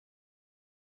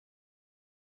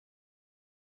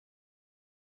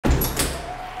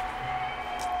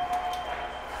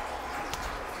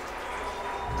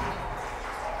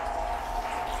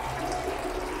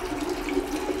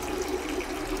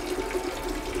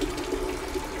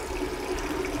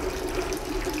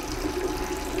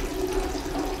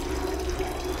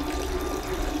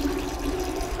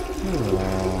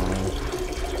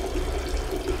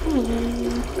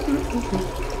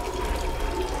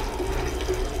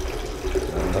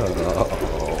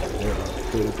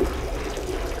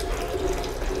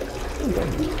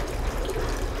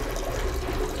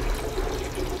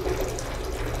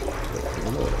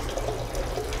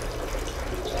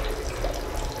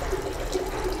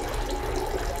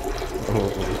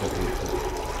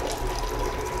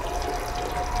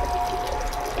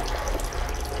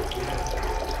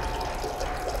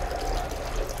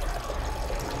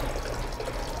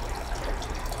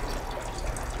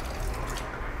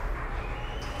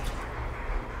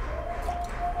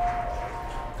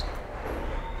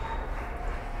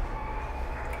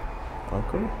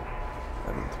Encore?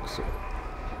 I don't think so.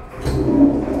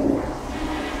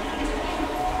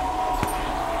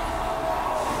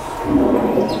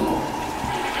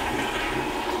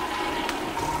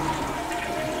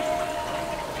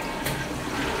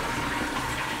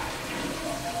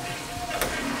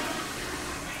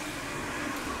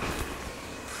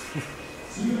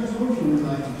 So you guys also would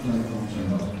like to play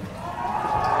concerto?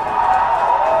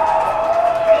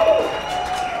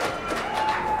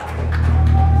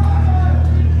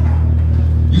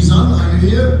 Son, are you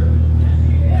here?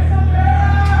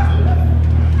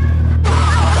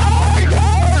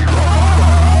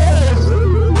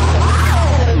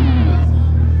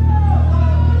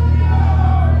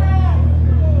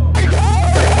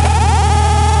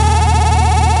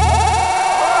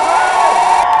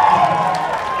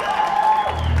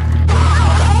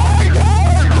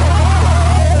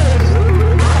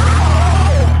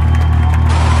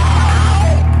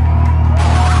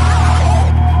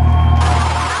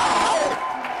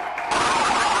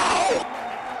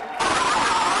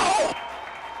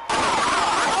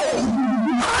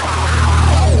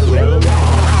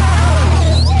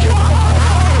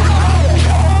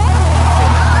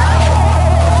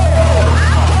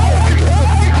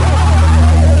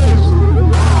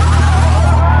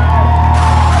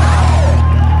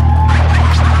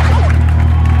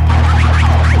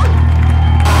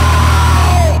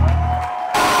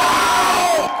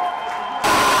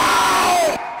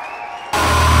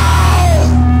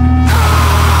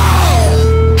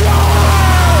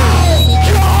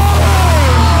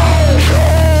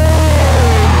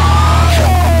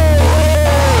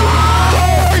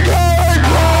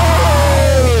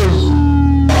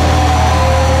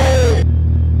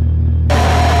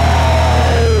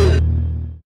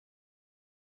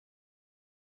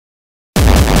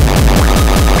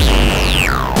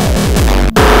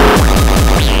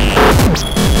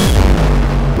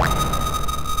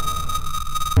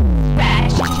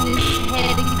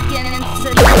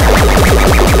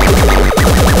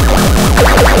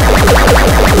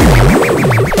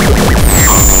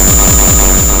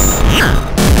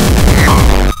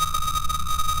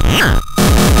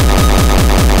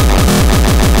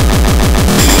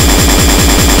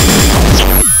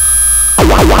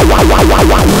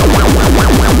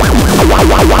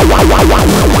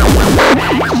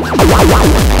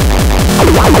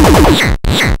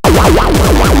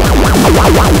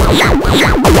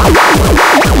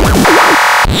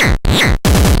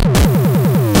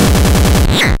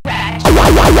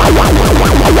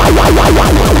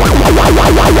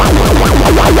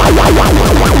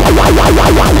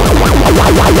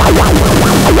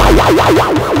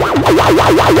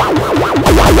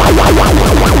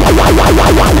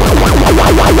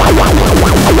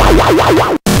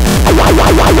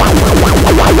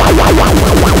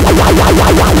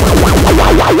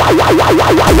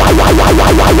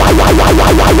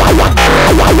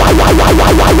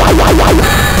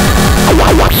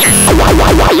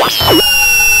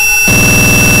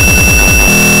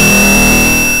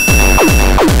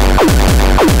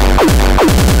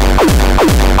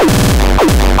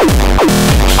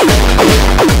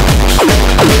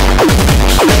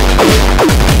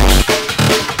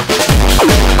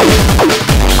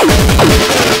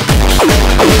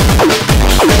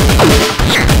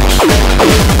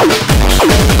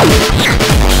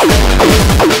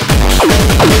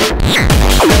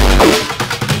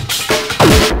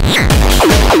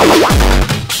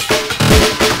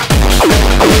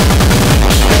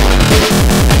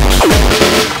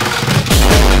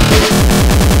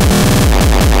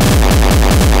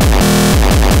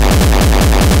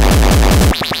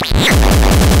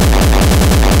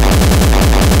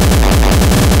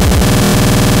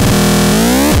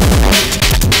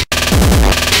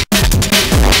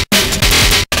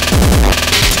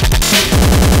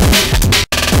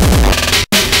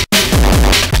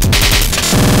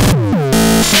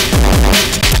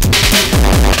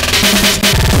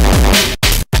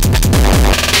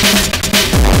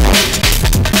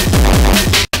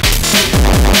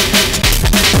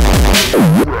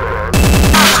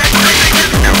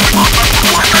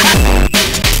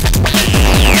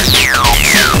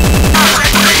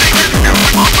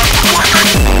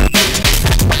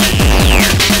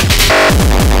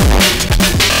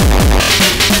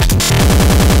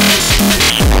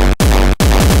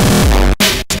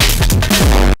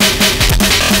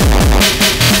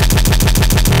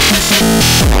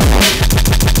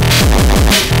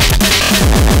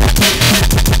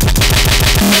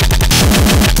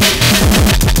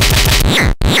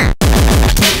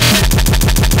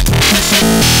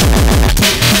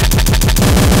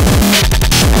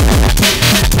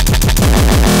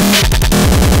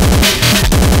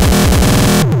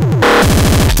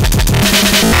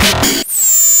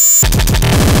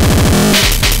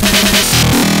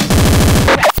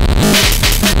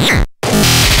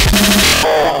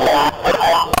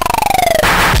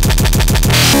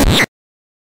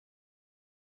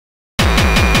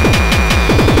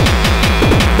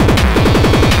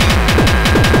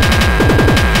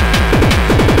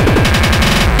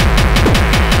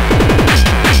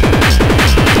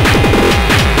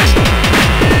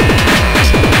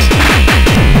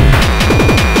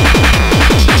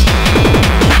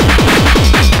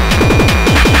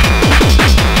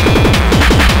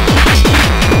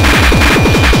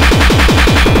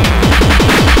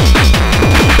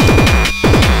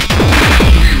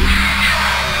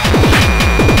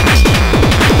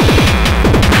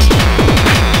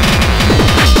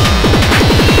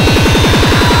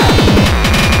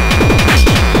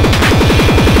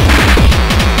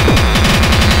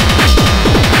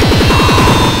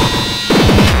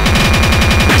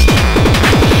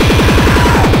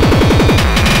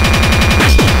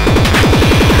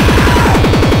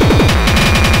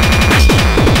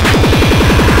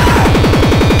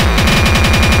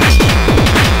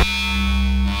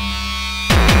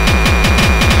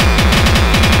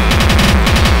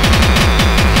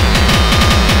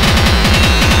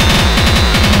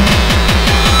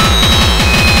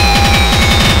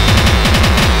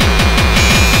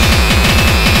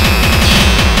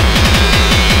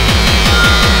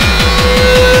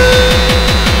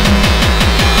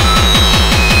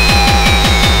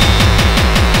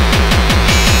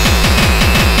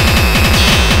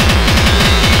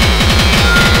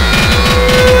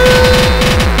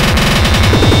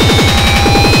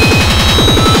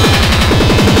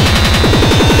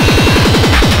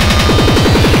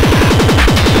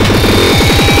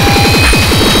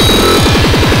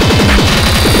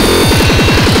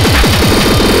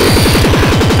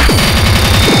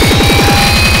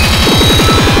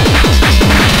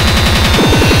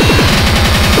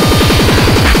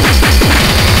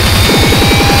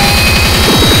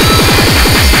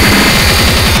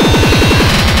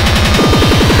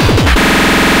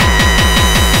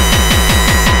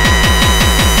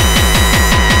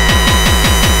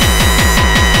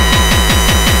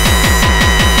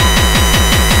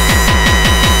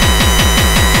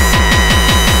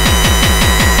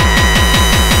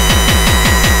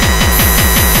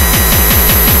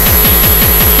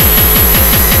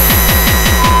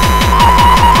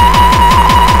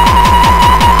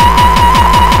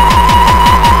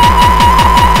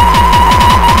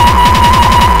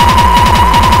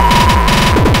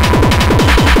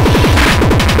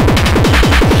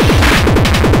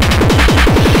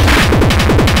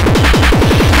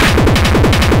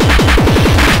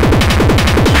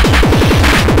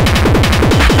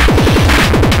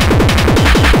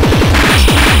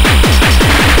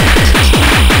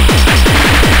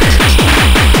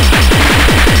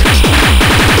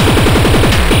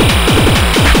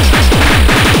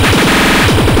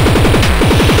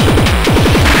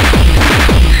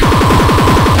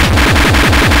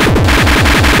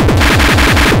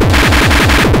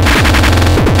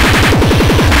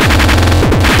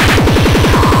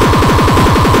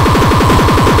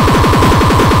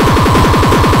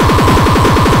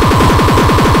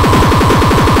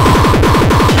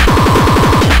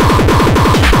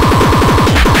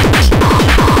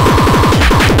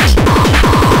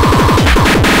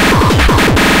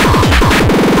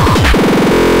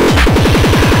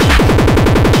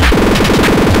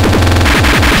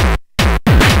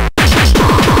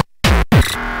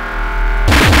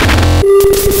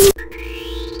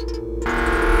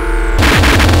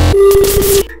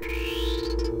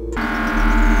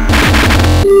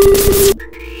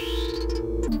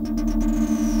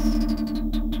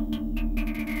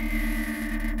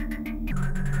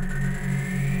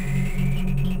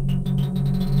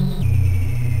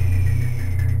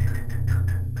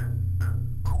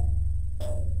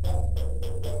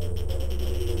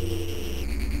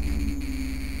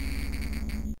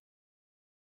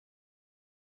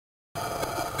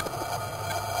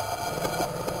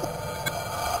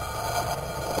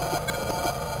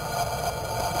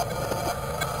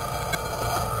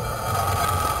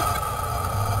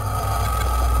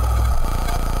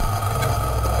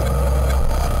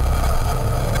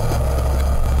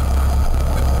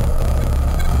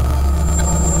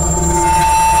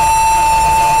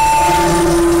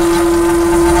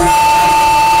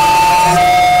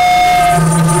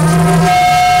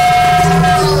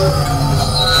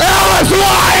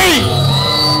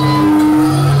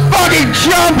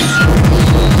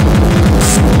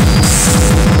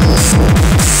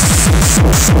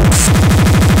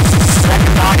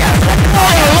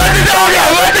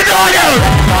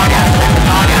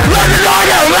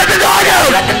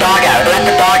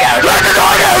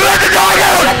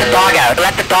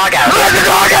 out, let the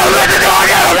dog out, let the dog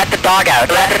out, let the dog out,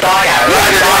 let the dog out, let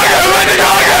the dog out, let the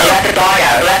dog out, let the dog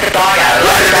out, let the dog out,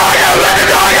 let the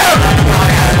dog out, let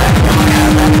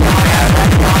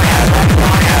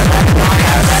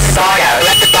the dog out, let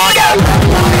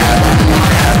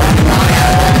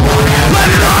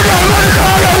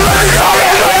the dog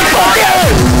out, let the dog out.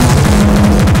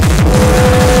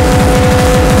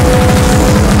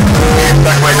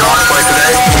 That's my cosplay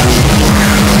today.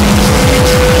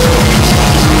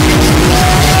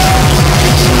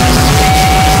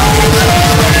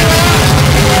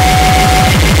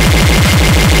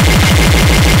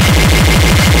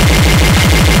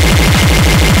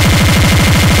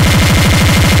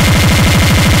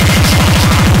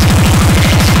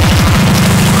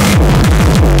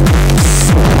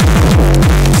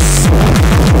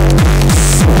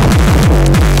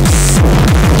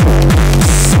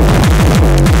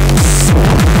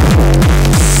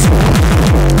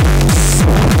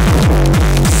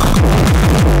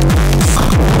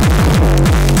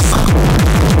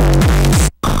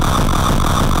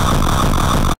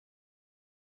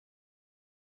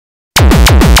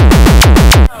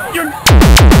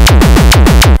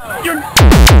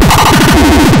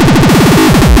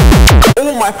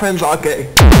 All my friends are gay.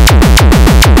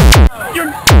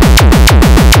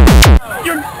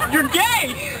 You're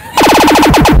gay!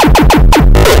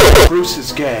 Bruce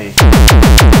is gay.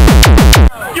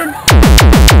 You're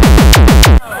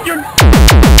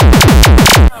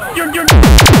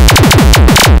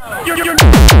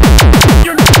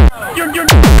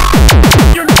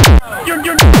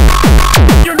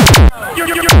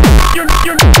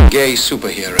gay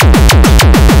superhero.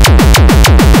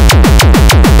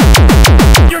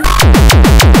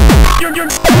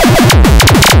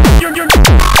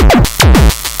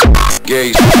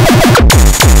 Gay.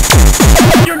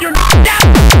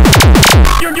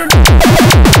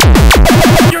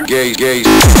 Gay, gay.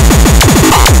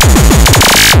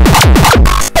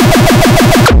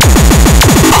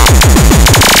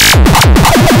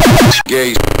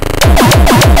 Gay.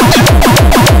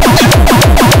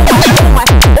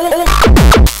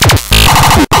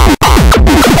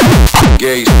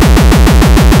 Gay.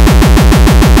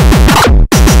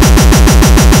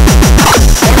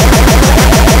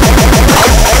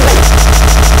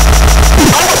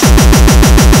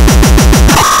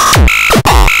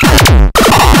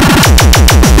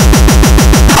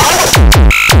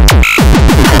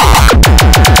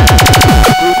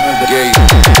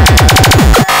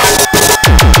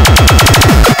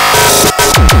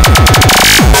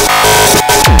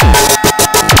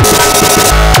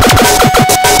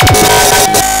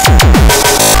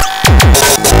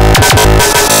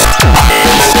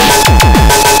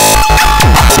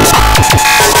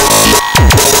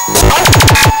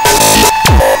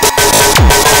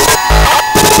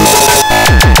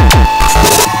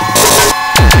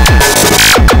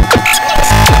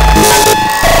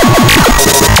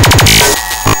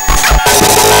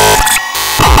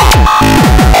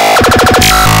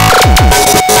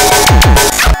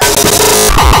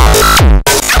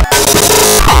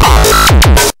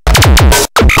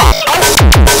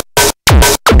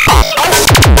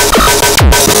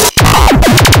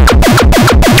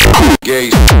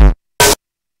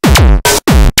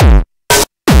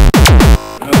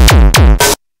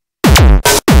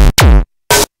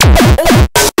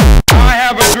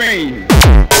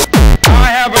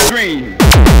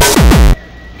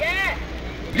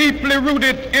 Deeply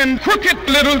rooted in crooked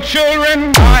little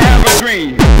children, I have a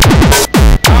dream.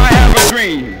 I have a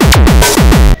dream.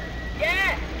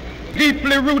 Yeah.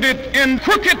 Deeply rooted in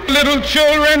crooked little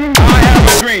children, I have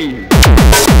a dream.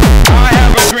 I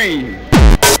have a dream.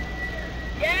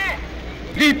 Yeah.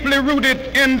 Deeply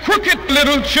rooted in crooked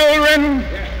little children.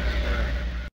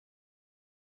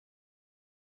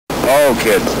 Oh,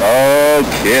 kids. Oh,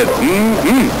 kids.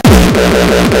 Mm-hmm.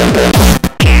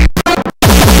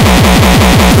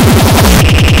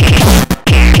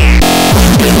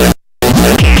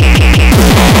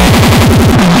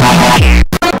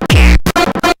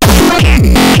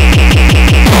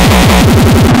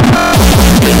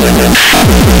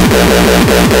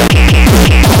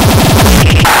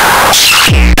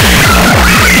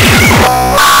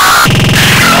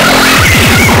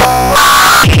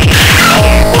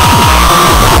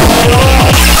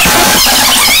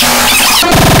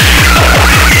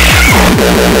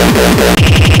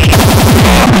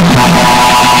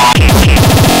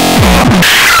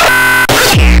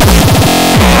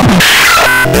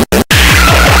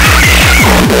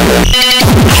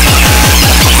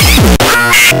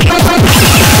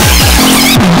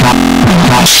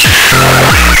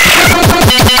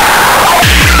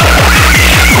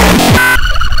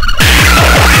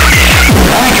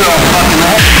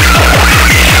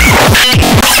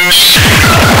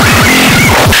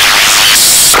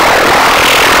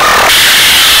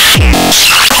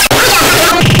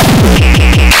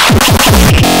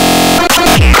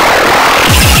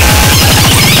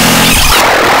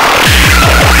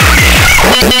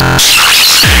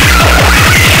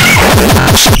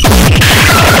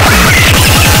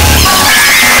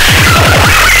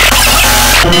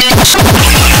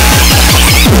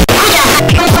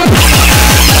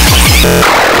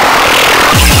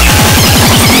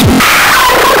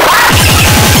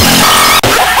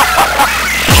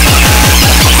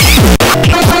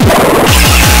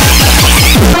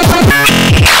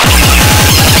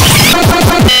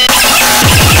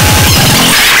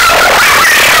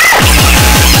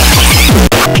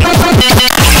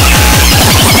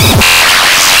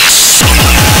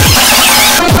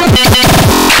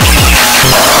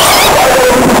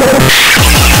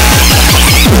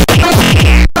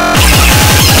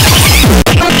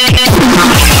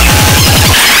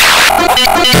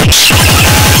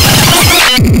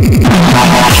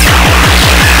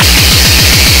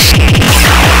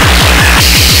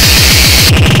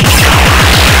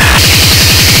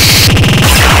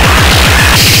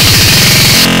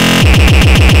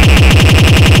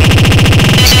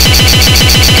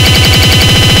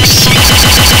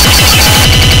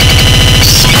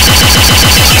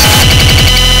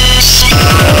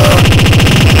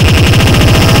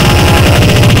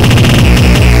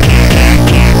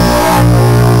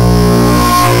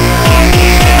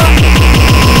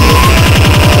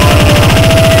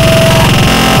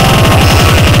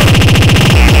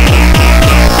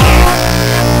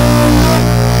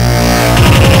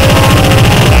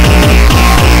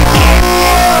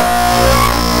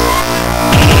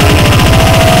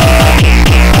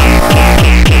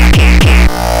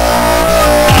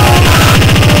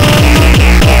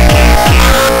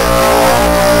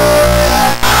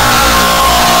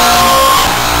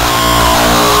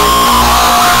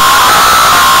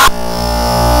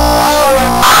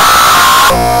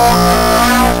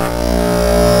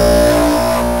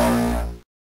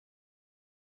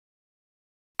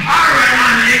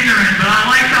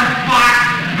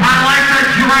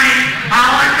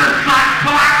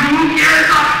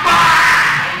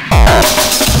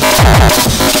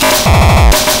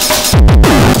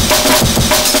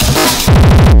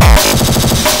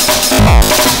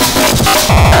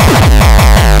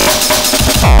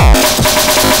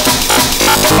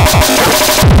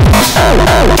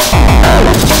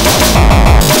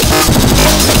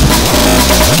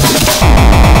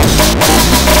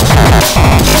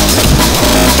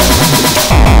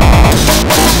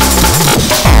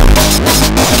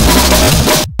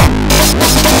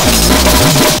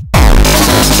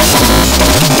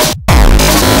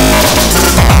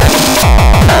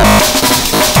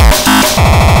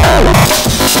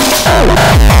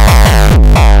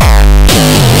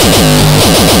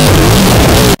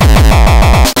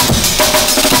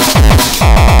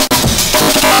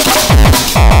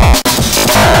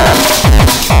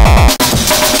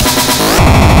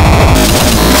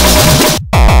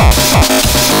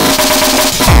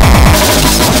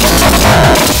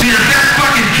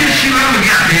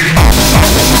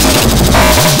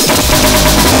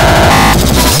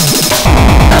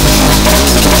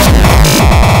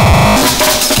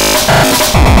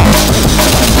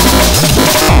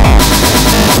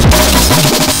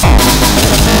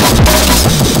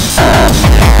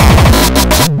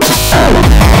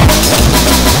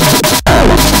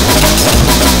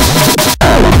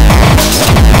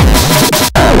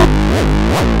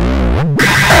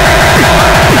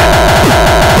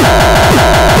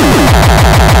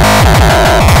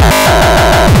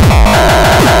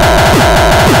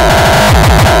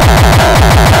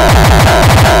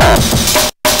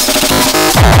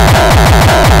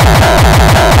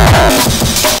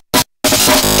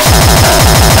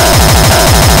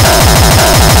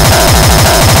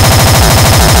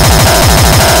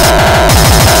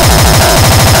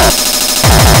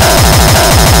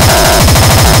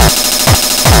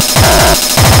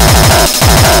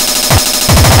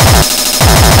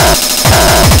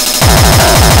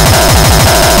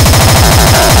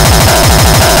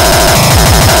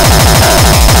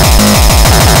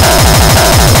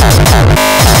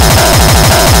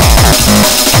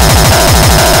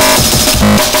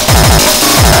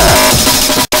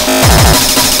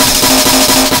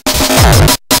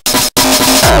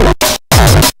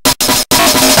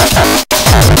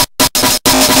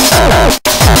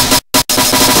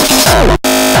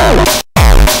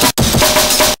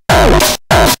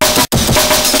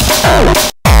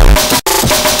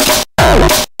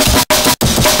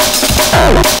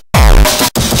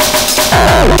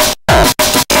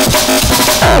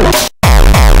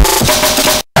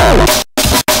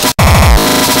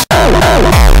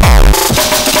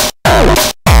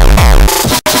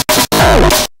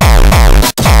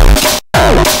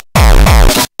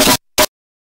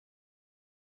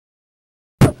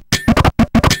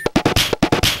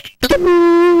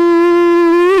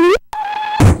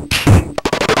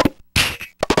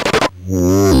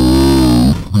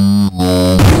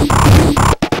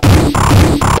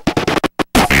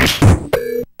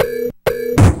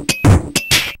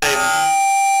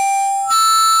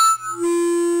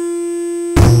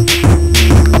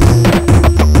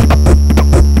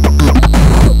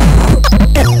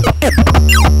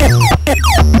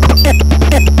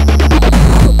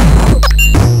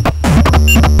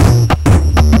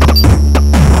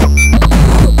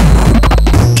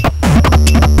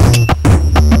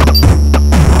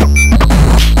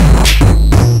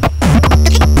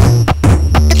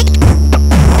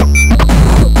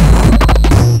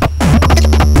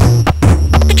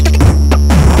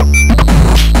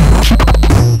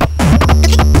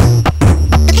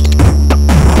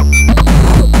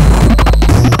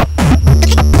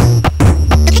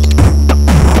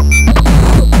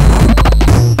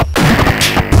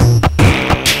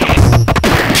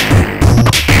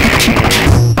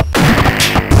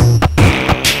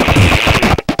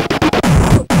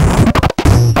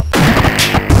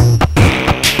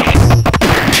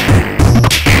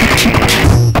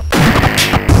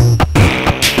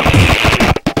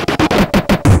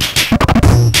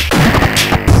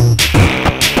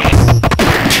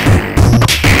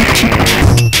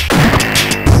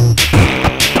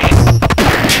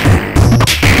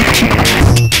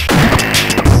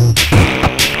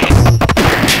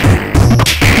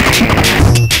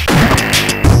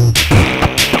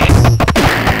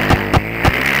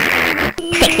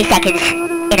 seconds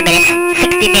in a minute,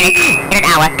 60 minutes in an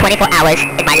hour, 24 hours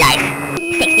in my life.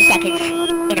 60 seconds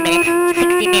in a minute,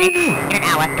 60 minutes in an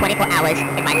hour, 24 hours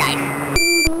in my life.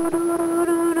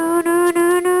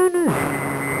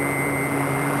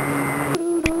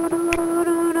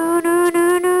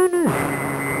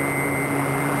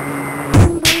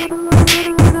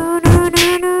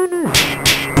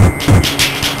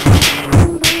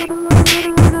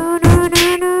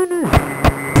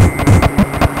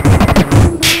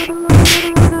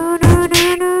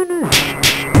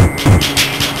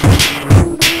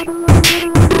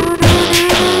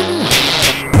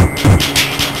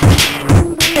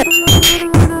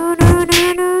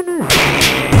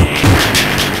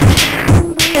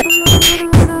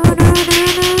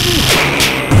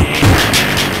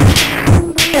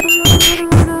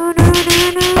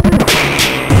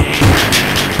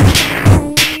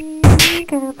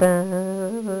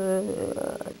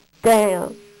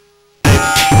 Damn.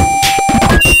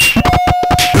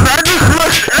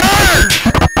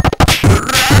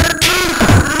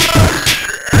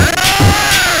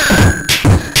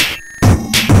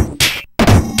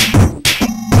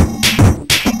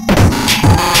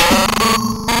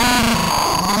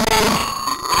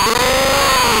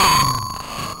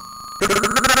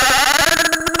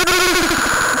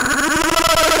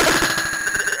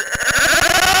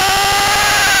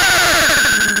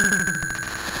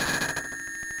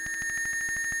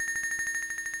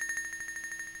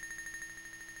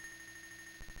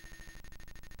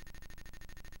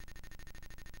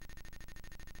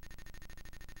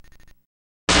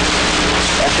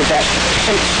 After that,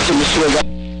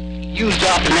 used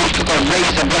up and then took a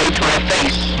razor blade to her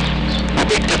face.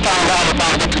 Victor found out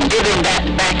about it and gave him that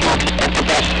back after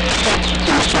that.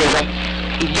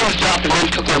 He used up and then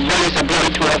took a razor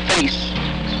blade to her face.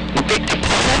 Victor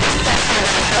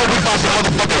every fucking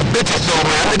motherfucker bitches so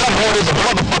man. They got more as a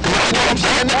motherfucker. You know what I'm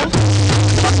saying now?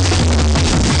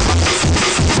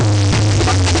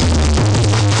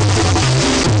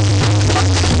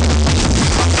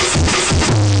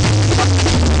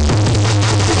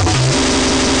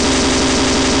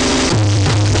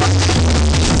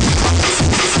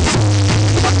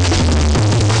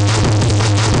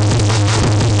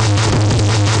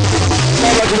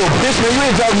 Bitch, man, you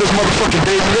ain't driving this motherfucking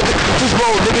day, nigga. Just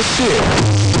roll, nigga, shit.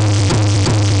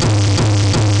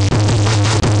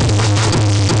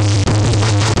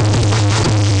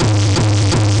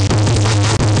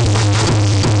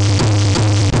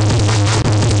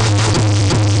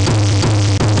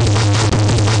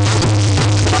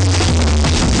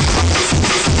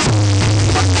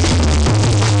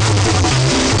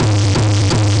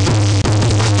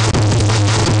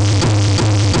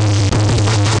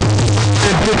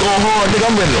 Hard, nigga,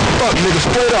 I'm ready to fuck, nigga,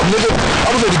 straight up, nigga. I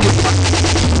was ready to get...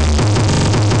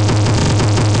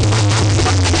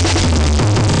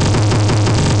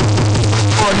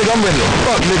 Hard, nigga, I'm ready to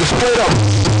fuck, nigga, straight up.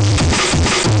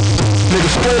 Nigga,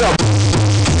 straight up.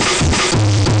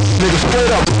 Nigga,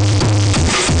 straight up.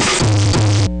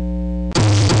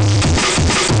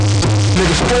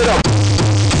 Nigga, straight up.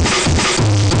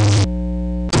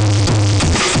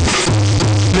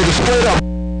 Nigga, straight up.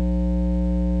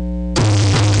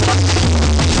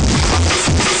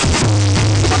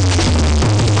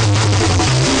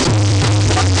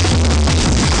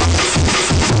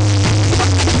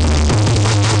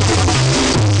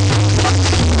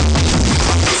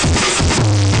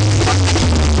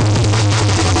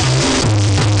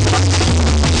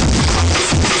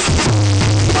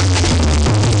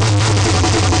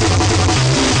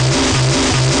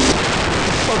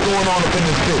 Going on up in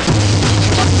this bitch.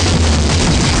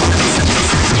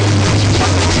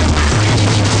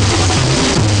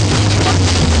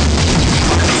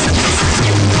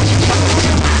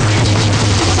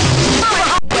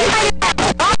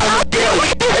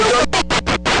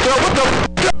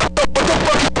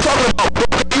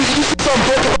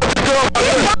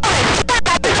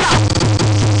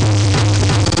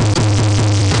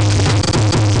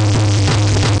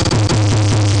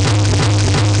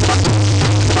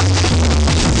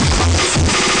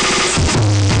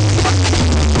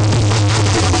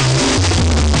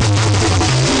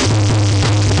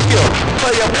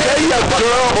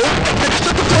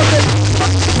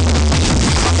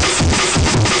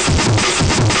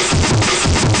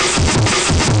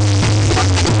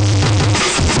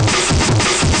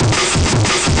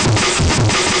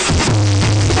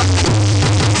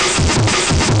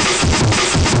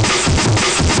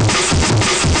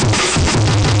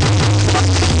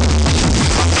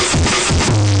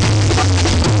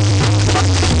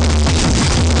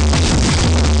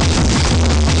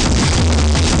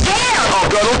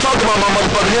 Don't talk about my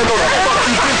motherfucking hand. No, fuck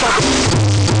you,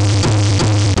 talking.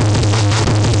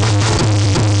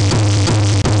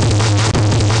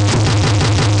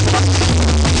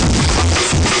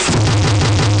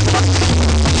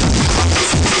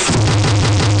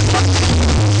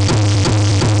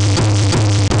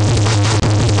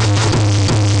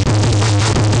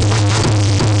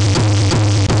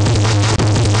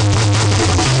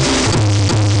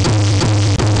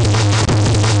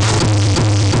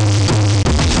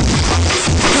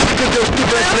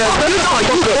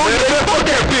 Fuck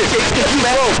that bitch.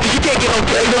 You can't get no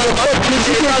play. You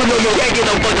can't get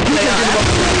no fucking play.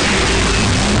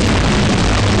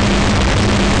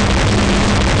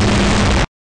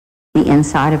 The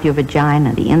inside of your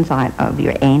vagina, the inside of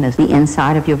your anus, the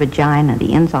inside of your vagina,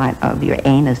 the inside of your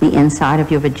anus, the inside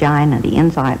of your vagina, the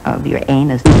inside of your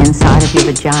anus, the inside of your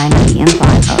vagina, the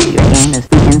inside of your anus,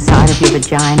 the inside of your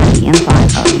vagina, the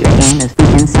inside of your anus,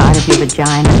 the inside of your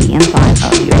vagina, the inside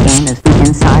of your anus, the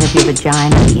inside of your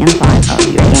vagina, the inside of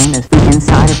your anus, the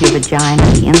inside of your vagina,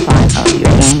 the inside of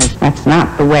your anus. That's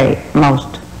not the way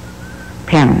most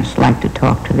parents like to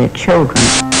talk to their children.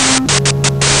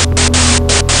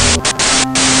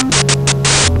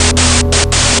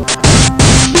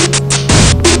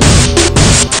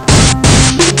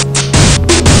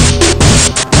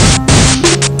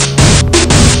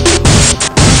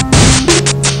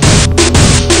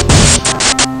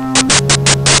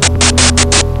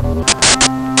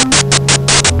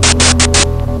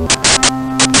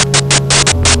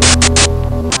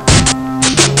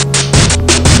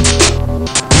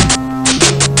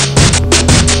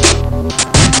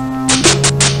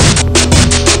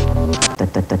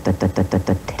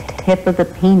 Tip of the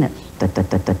penis, tip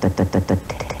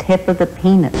of the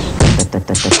penis, tip of the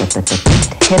penis,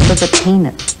 tip of the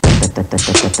penis,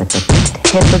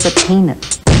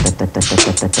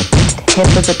 tip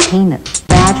of the penis.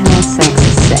 Vaginal sex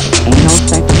is safe, anal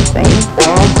sex is safe,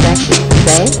 oral sex is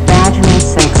safe, vaginal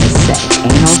sex is safe,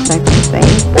 anal sex is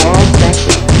safe, oral sex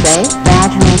is safe,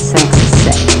 vaginal sex is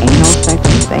safe, anal sex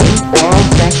is safe, oral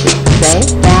sex is safe,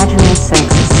 vaginal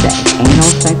sex is safe,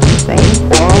 anal sex is safe,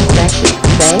 oral sex is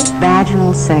safe,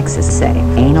 vaginal sex is safe,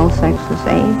 anal sex is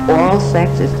safe, oral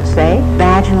sex is safe,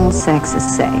 vaginal sex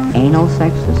is safe, anal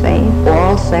sex is safe,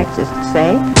 oral sex is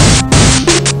safe.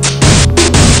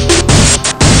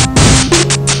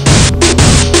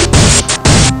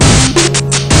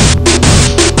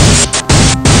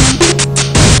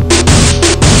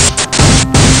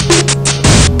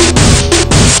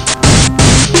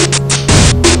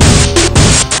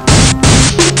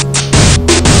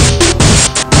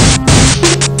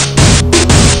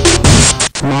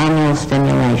 Manual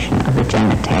stimulation of the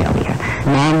genitalia.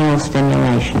 Manual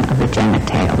stimulation of the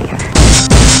genitalia.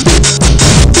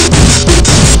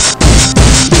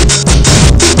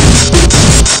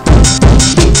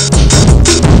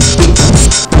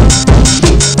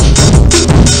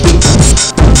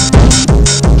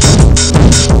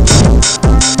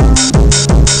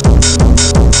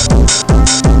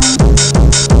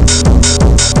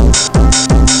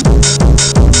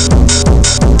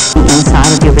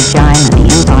 Vagina, the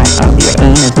inside of your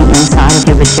anus, the inside of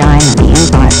your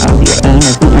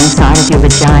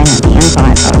vagina, the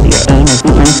inside of your anus, the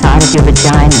inside of your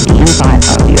vagina, the inside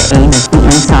of your anus, the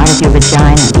inside of your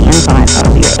vagina, the inside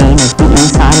of your anus, the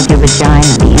inside of your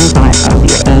vagina, the inside of your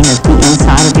anus, the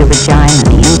inside of your vagina,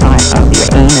 the inside of your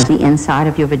anus, the inside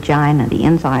of your vagina, the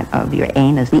inside of your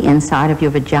anus, the inside of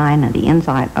your vagina, the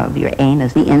inside of your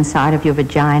anus, the inside of your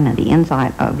vagina, the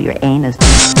inside of your anus.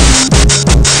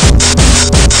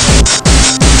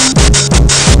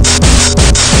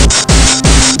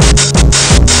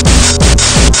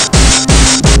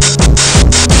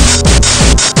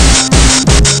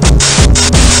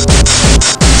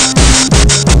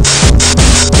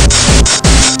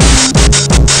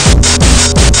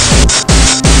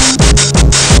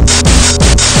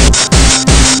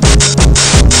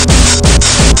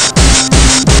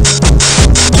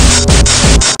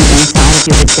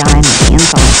 Your vagina, the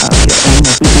inside of your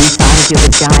anus, the inside of your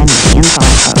vagina, the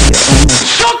inside of your anus.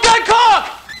 Suck that cock!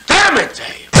 Damn it,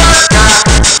 Dave!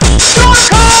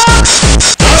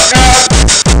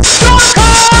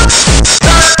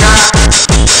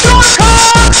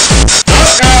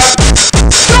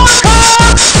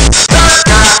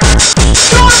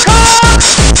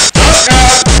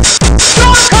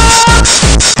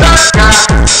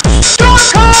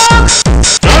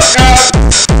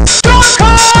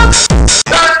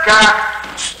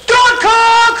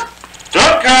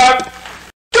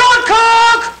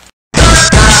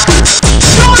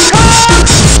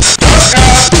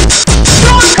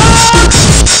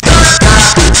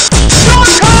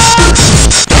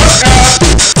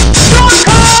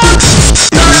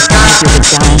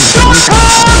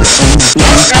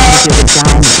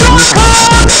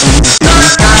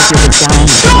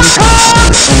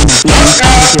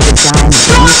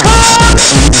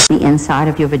 The inside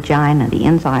of your vagina, the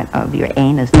inside of your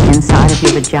anus, the inside of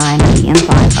your vagina, the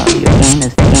inside of your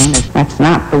anus, the anus. That's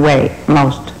not the way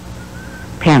most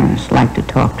parents like to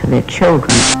talk to their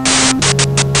children.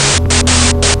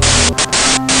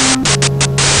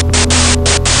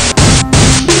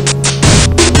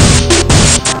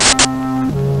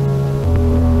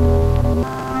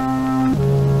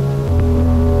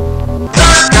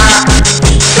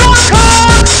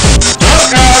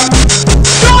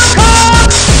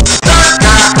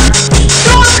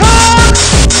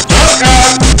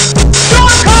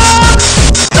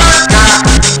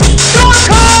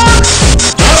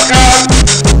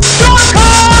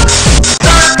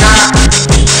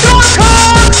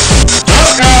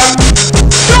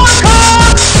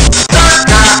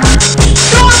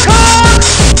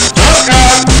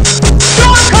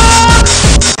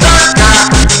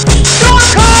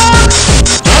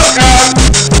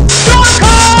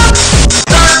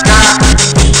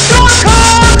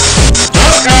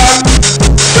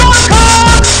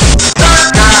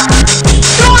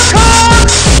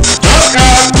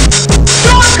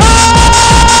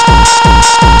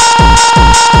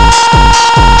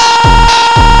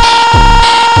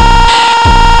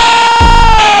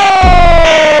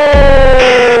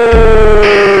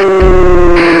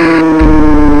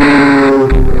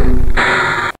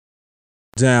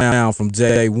 down from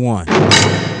day one.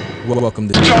 Welcome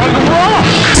to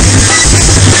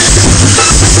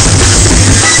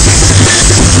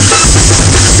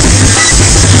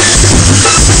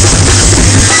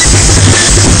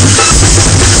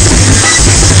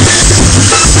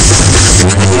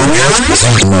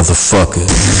motherfucker.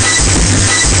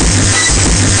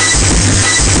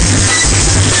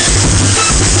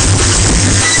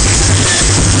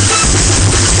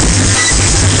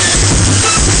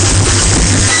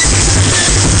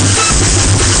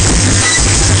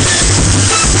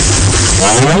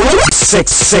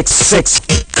 Six.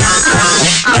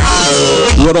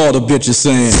 What all the bitches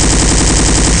saying?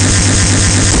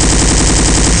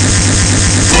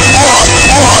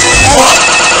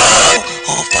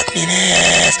 Oh, fuck me in the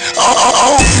ass.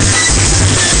 Oh.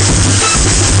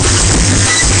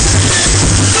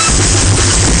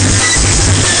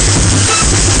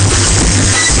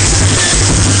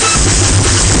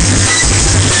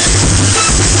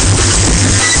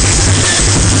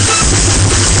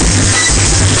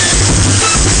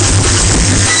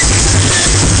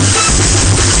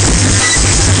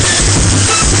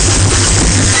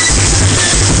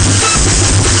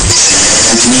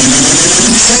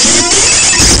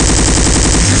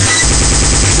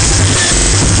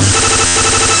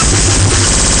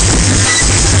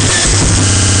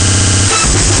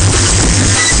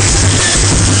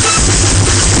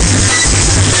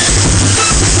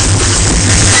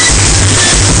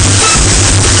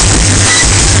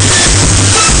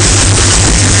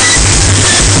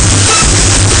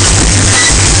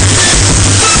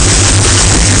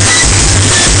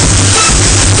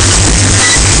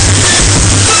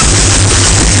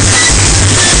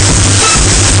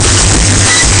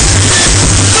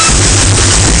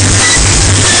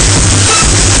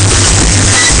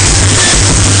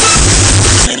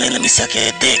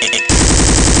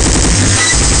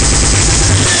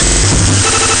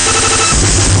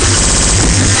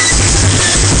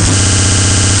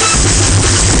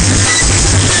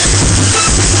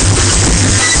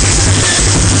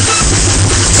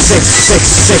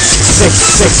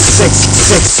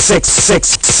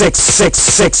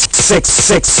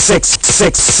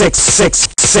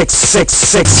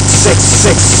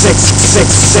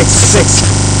 6.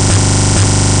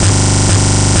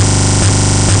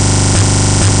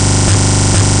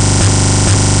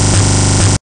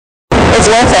 It's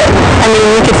worth it. I mean,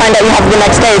 you could find out you have the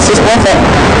next day. It's just worth it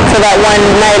for that one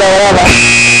night or whatever.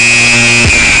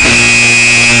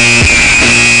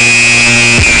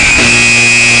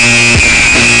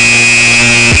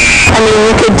 I mean,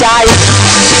 you could die.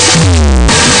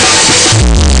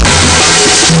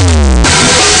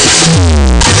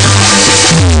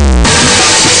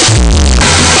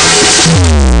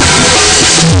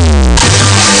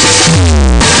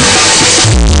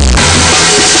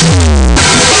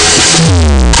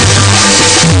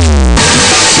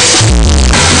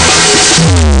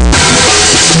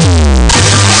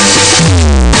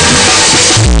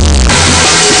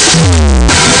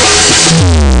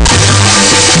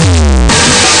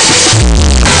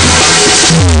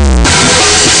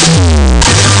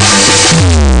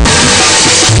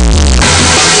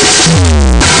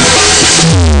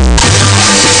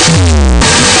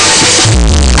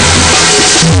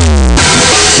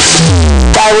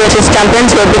 Just jump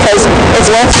into it because it's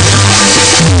worth it.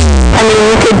 I mean,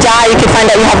 you could die, you could find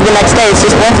out you have the next day. It's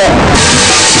just worth it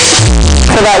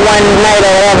for that one night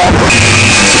or whatever.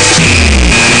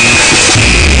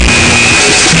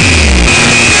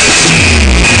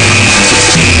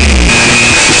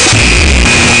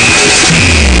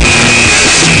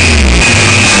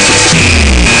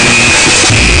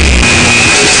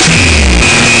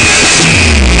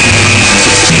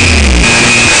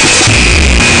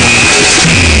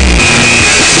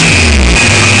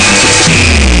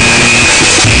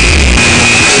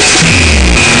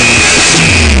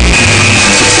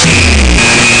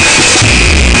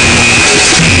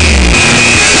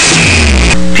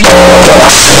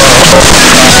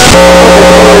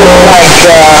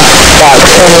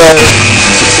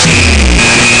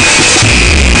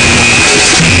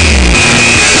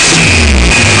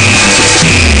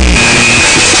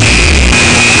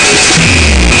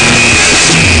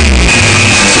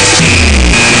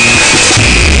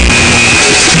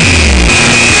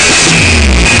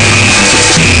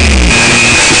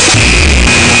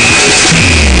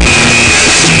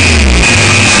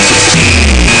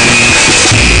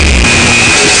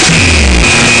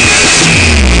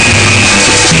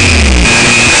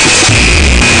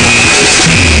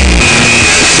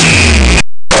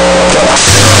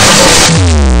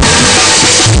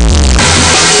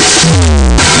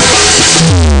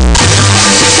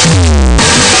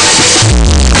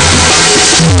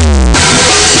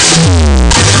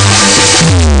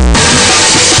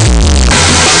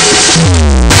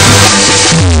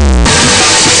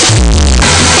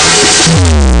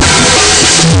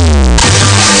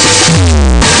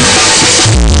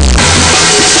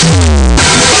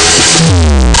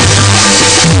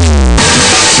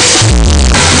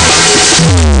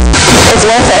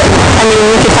 I mean,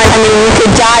 you could find, you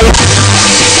could die.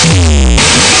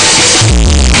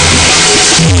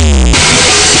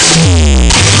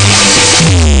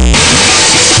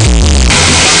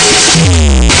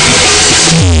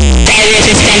 Barriers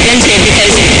are expensive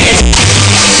because it's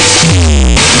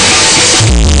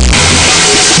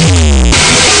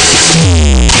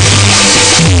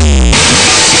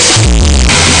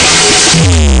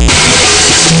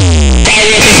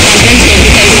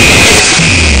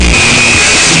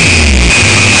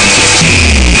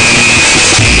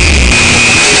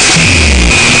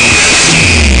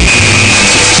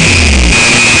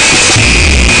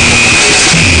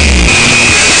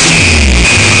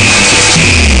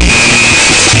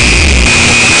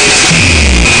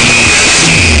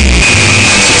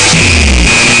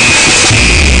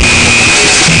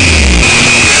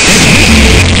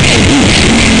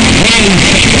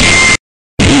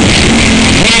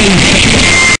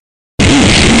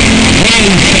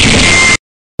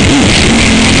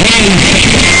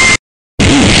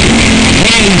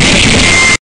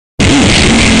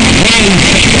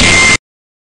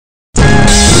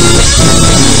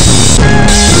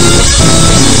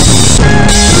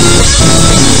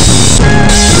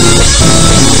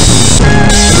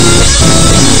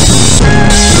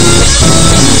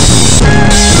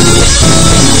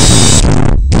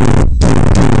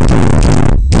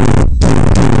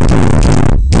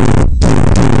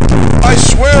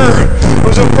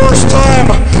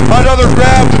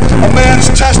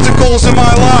testicles in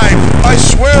my life. I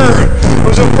swear it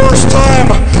was the first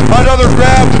time I'd ever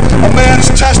grabbed a man's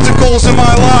testicles in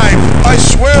my life. I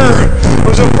swear it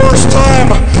was the first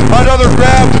time I'd ever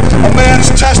grabbed a man's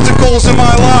testicles in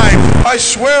my life. I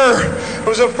swear it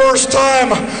was the first time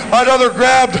I'd ever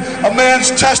grabbed a man's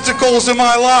testicles in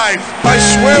my life. I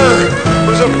swear it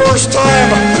was the first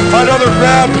time I'd ever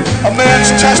grabbed a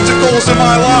man's testicles in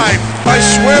my life. I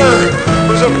swear it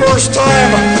was the first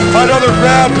time I'd ever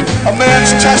grabbed a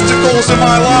man's testicles in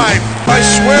my life. I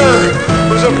swear it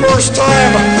was the first time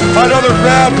I'd ever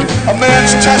grabbed a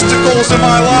man's testicles in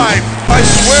my life. I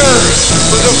swear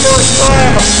it was the first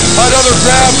time I'd ever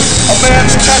grabbed a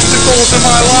man's testicles in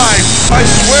my life. I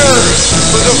swear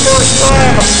it was the first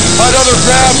time I'd ever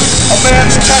grabbed a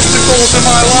man's testicles in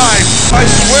my life. I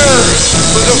swear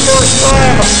it was the first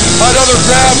time I'd ever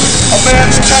grabbed a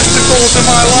man's testicles in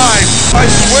my life. I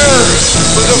swear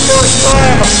it was the first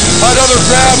time I'd ever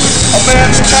grabbed a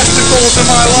man's testicles in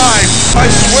my life. I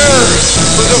swear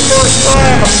it was the first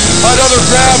time I'd ever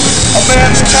grabbed a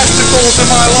man's testicles in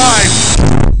my life.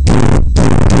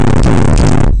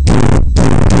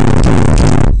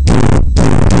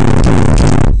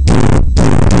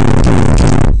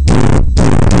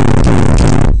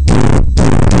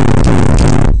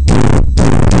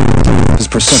 His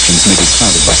perceptions may be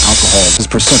clouded by alcohol. His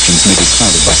perceptions may be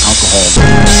clouded by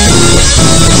alcohol.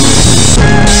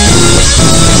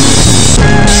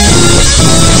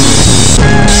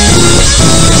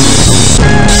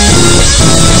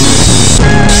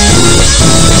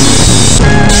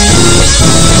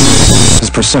 His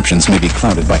perceptions may be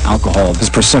clouded by alcohol. His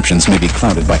perceptions may be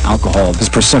clouded by alcohol. His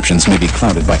perceptions may be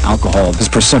clouded by alcohol. His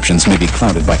perceptions may be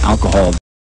clouded by alcohol.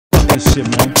 Fuck this shit,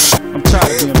 man. I'm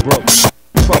tired of being broke.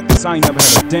 Fuck this, I ain't never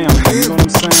had a damn thing, you know what I'm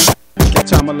saying? That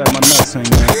time I let my nuts hang,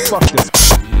 man. Fuck this.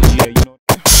 Yeah, you know.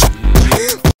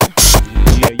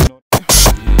 Yeah, you know.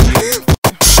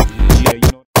 Yeah, you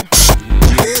know.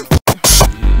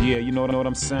 Yeah, you know what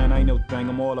I'm saying? I ain't no thing,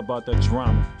 I'm all about that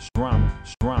drama.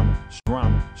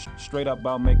 Straight up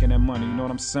about making that money, you know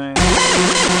what I'm saying?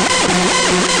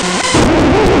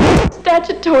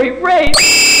 Statutory rape.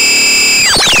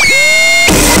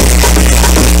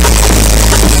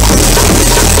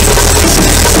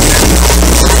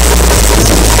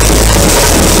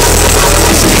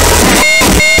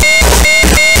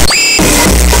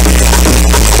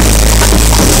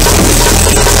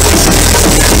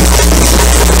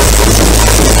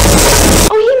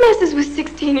 Oh, he messes with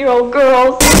 16-year-old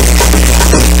girls.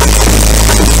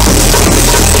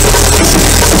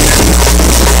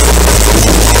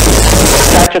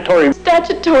 Statutory rape,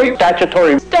 statutory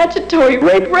rape, Statutory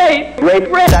rape.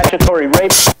 statutory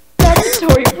rape,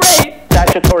 Statutory rape.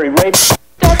 statutory rape,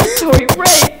 Statutory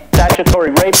rape.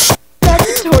 statutory rape,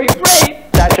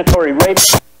 Statutory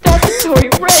rape. statutory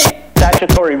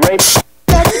rape,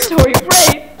 Statutory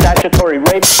rape. statutory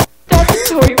rape,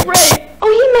 Statutory rape. Oh,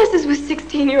 he messes with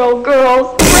 16-year-old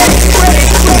girls.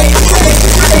 Rape.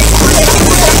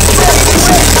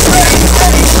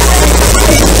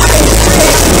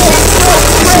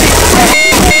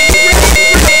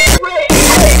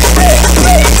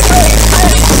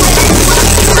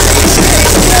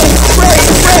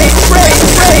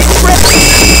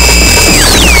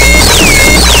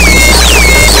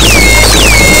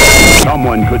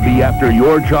 be after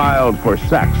your child for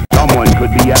sex. Someone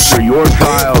could be after your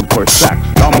child for sex.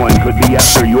 Someone could be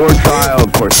after your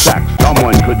child for sex.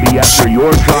 Someone could be after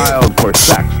your child for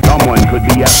sex. Someone could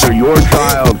be after your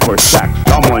child for sex.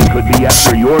 Someone could be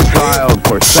after your child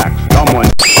for sex. Someone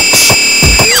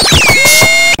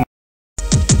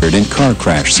in car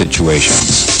crash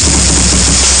situations.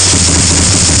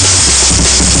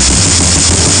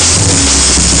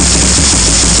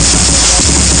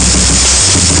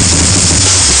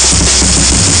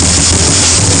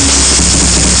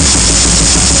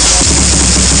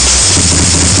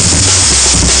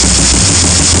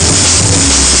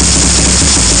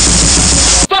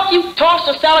 Toss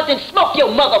your salad and smoke your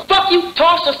mother. Fuck you,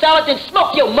 toss your salad and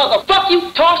smoke your mother. Fuck you,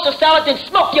 toss your salad and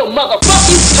smoke your mother. Fuck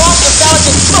you, toss your salad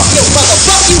and smoke your mother.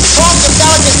 Fuck you, toss your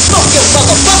salad and smoke your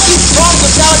mother. Fuck you, toss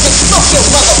your salad and smoke your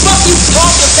mother. Fuck you,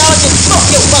 toss your salad and smoke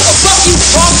your mother. Fuck you,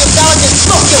 toss your salad and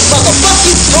smoke your mother. Fuck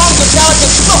you, toss your salad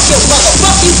and smoke your mother.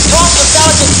 Fuck you, toss your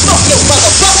salad and smoke your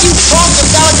mother. Fuck you, toss your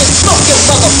salad and smoke your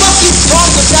mother. Fuck you, toss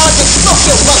your salad and smoke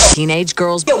your mother. Teenage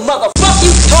girls, your mother. Fuck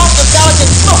you, toss your salad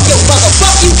and smoke your mother.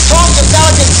 Fuck you, toss your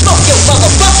salad and smoke your mother.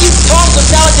 Fuck you, toss your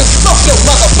salad and smoke your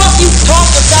mother. Fuck you, toss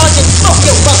your salad and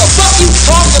smoke your mother. Fuck you,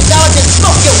 toss your salad and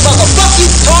smoke your mother. Fuck you,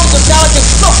 toss your salad and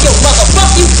smoke your mother.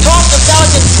 Fuck you, toss your salad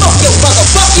and smoke your mother.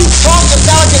 Fuck you, toss your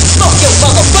salad and smoke your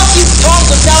mother. Fuck you, toss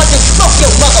your salad and smoke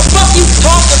your mother. Fuck you,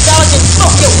 toss your salad and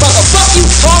smoke your mother. Fuck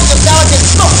you, toss your salad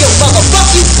and smoke your mother. Fuck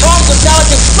you, toss your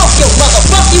salad and smoke your mother.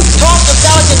 Fuck you, toss your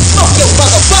salad and smoke your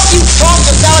mother. Fuck you, toss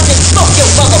your salad and smoke your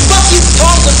mother. Fuck you,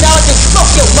 toss your salad and smoke your mother. Fuck you, toss your salad and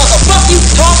smoke your mother. Fuck you,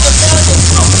 toss your salad and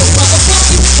smoke your mother.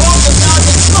 Fuck you, toss your salad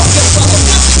and smoke your mother.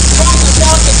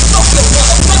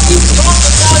 Fuck you, toss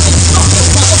your salad and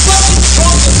smoke your mother. Fuck you,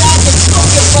 toss your salad and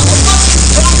smoke your mother. Fuck you,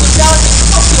 toss your salad and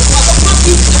smoke your mother. Fuck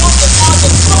you, toss your salad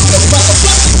and smoke your mother.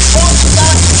 Fuck you, toss your salad and smoke your mother. Fuck you, toss your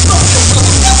salad and smoke your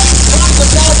mother. Fuck you, toss your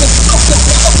salad and smoke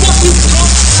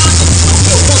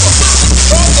your mother. Fuck you,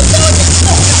 toss your salad and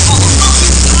smoke your mother. Fuck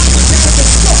you, toss your salad and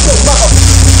smoke your mother.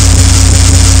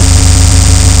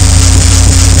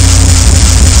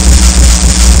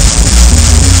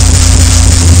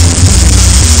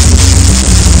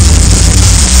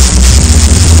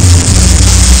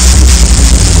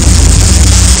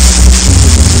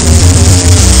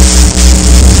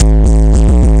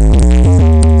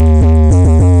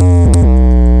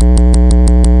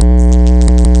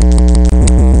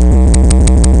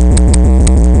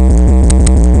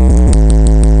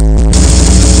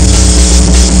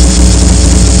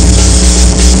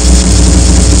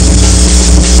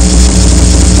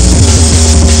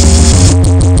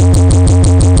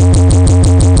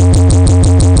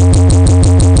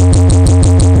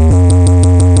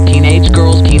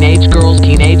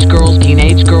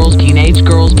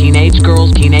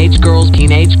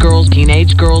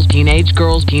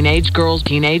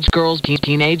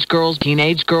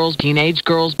 Teenage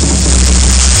girls.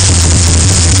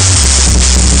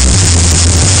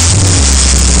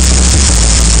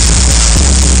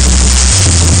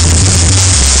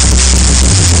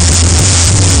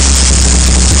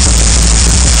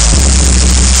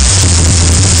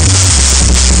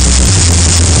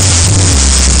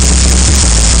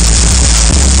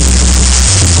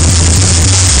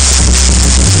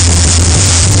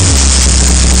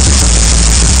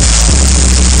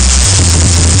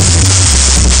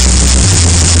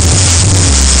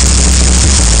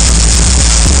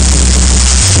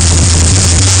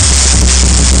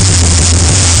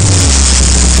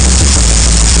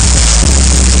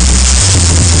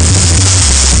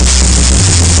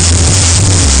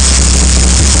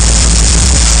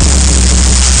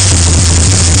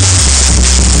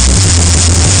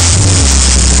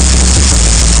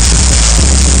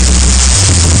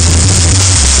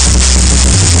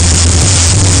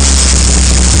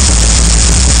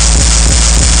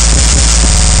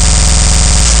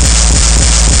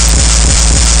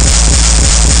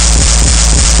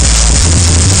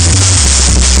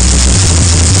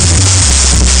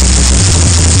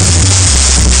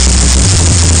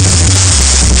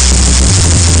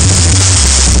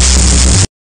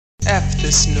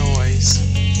 this noise.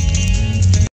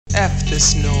 F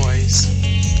this noise.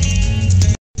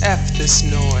 F this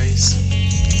noise.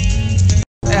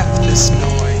 F this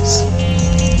noise.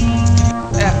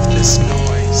 F this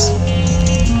noise.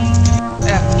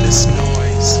 F this noise. F this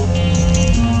noise.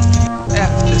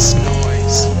 F this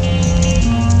noise.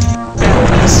 F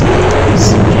this noise.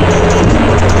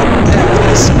 F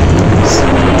this noise.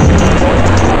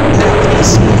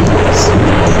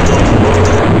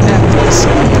 F this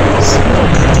noise. F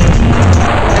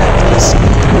this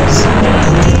noise.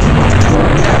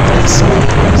 F this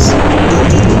noise.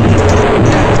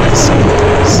 F this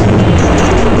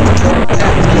noise.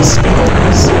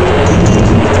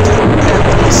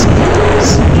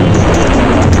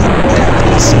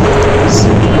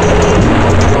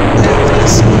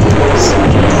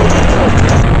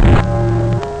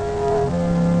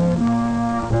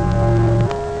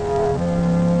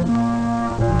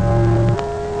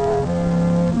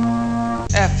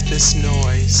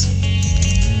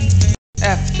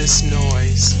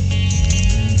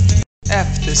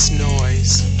 this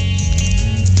noise.